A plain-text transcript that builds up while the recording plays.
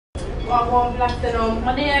One platinum.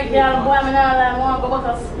 My dear girl, boy, I don't want to go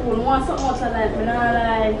back to school. I want something else in life. I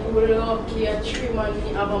don't like. Okay, a 3 months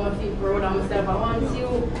me have on my feet proud of myself. I want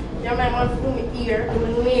you. You're my man to do me ear, do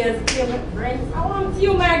my nails, clear my friends. I want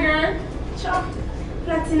you, my girl. Chop.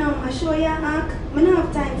 Platinum, I show you, Hank. I don't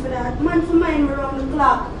have time for that. Man for mine me around the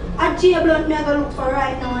clock. A J Blunt me I go look for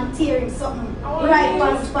right now and tear him something. Right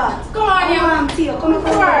on the spot. Come on, you. Come on, tear. Come on,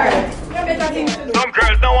 You better things to do. Some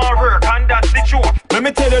girls don't want work and that's the truth. Let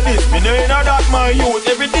me tell you this, me know you know that my youth.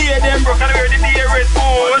 Every day them broke and wear the dearest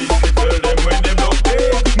food. Tell them when them don't pay.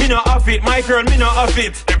 Me no have it, my girl, me no have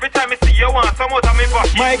it. Every time I see you want some out of me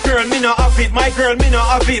pocket. My girl, me no have it, my girl, me no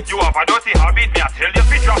have it. You have a dirty habit, me I tell you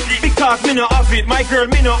fi drop it. Because me no have it, my girl,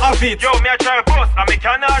 me no have it. Yo, me a try bust and me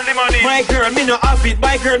can't all the money. My girl, me no have it,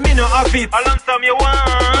 my girl, me no have it. All some you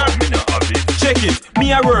want, me no have it. Check it,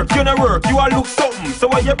 me a work, you no work, you a look something. So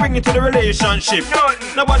why you bring it to the relationship?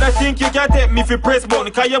 Nothing. Nobody think you can take me fi press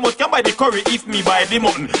button. Cause you must can buy the curry if me buy the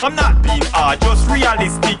mutton. I'm not being hard, just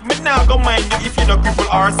realistic. Me nah go mind you if you no cripple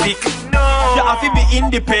or sick. No. You have to be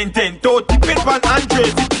independent. Don't depend on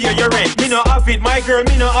Andres to pay your rent. Me no have it, my girl,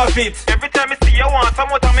 me no have it. Every time I see you want some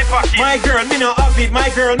out of me pocket. My girl, me no have it, my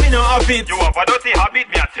girl, me no have it. You have a dirty habit,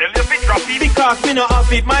 me I tell you fi drop it. Because me no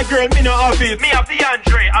have it, my girl, me no have it. Me have the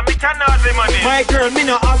Andre and me can't have the money. My girl, me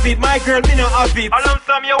no have it, my girl, me no have it. All of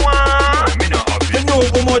some you want, me no have it. You know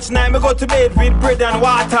how much night me go to bed with bread and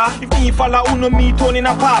water. If me follow uno me turn in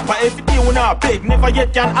a papa. Every day when I beg, never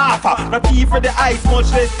yet can offer. Not tea for the ice,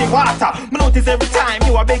 much less the water. Me notice every time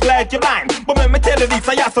you are big like you blind. But when me tell you this,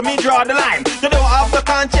 I have to me draw the line. You don't have the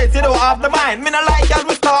conscience, you don't have the mind. Me no like y'all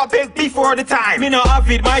we start big before the time. Me no have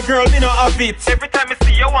it, my girl, me no have it. Every time I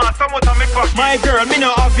see you want some out of me pocket. My girl, me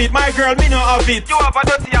no have it, my girl, me no have it. You have a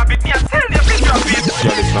dirty habit, me I tell you fi drop it.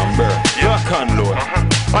 Yeah, this number, you can load.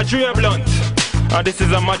 A Nuh Blunt. And this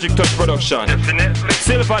is a Magic Touch production. Definitely.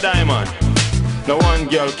 Silver Diamond. The one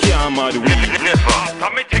girl can't mad with. Never.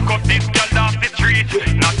 Let me take up this girl off the street.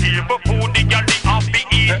 Not even food, the girl the off the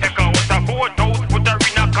eat. Take her out a boathouse, put her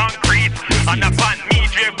in a concrete. And a pan me,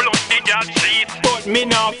 Nuh Blunt, the girl cheat. But me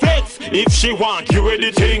now flex if she want you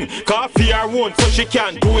anything. Coffee her won't so she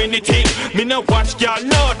can't do anything. Me now watch girl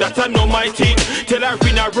know that I know my thing. Tell her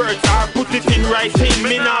in her words or put it in writing.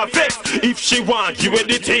 Me now flex if she want you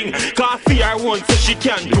anything. Coffee her won't so she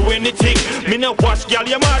can't do anything. Me now watch girl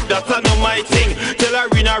you mad that I know my thing. Tell her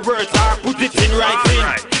in her words or put it in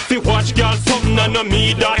writing. See watch girl something and no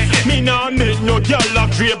me that. Me now make no girl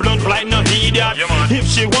like Nuh Blunt like no idiot. If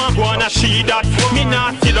she want go and she that. Me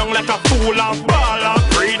now sit down like a fool and ball and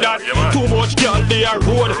pray that. Too much girl they are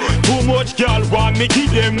road. Too much girl want me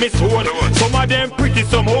give them me sword. Some of them pretty,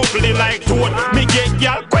 some ugly like toad. Me get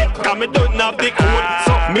girl quick cause me don't have the code.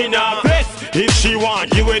 So me now vex if she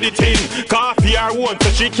want you anything. Coffee her one so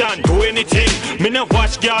she can't do anything. Me now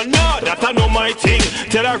watch girl know that I know my thing.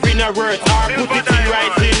 Tell her in her words or put it in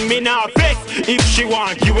writing. Me now vex if she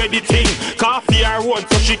want you anything. Coffee her one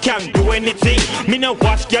so she can't do anything. Me now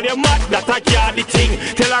watch girl you mad that I got the thing.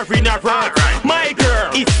 Tell her in her words, my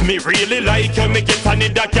girl, if me really like you, me get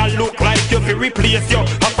another girl look like you fi replace you.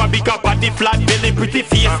 Have a bigger body, flat belly, pretty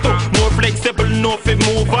face too. More flexible, no fi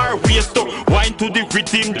move her waist too. Wine to the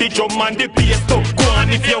rhythm, the drum and the bass too. Go on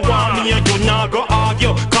if you want me and you not go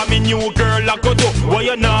argue. Come in new girl I go do what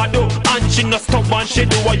you not do. And she no stop and she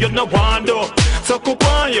do what you no want do. So go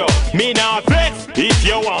on you, me not flex. If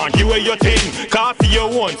you want, you wear your thing. Coffee you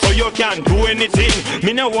want so you can do anything.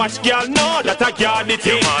 Me no watch girl know that I got the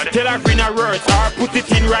thing. Tell her in her words or put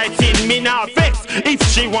it in writing. Me not vex if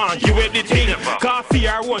she want you anything. Coffee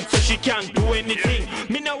her want so she can do anything.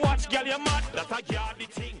 Me no watch girl you mad that I got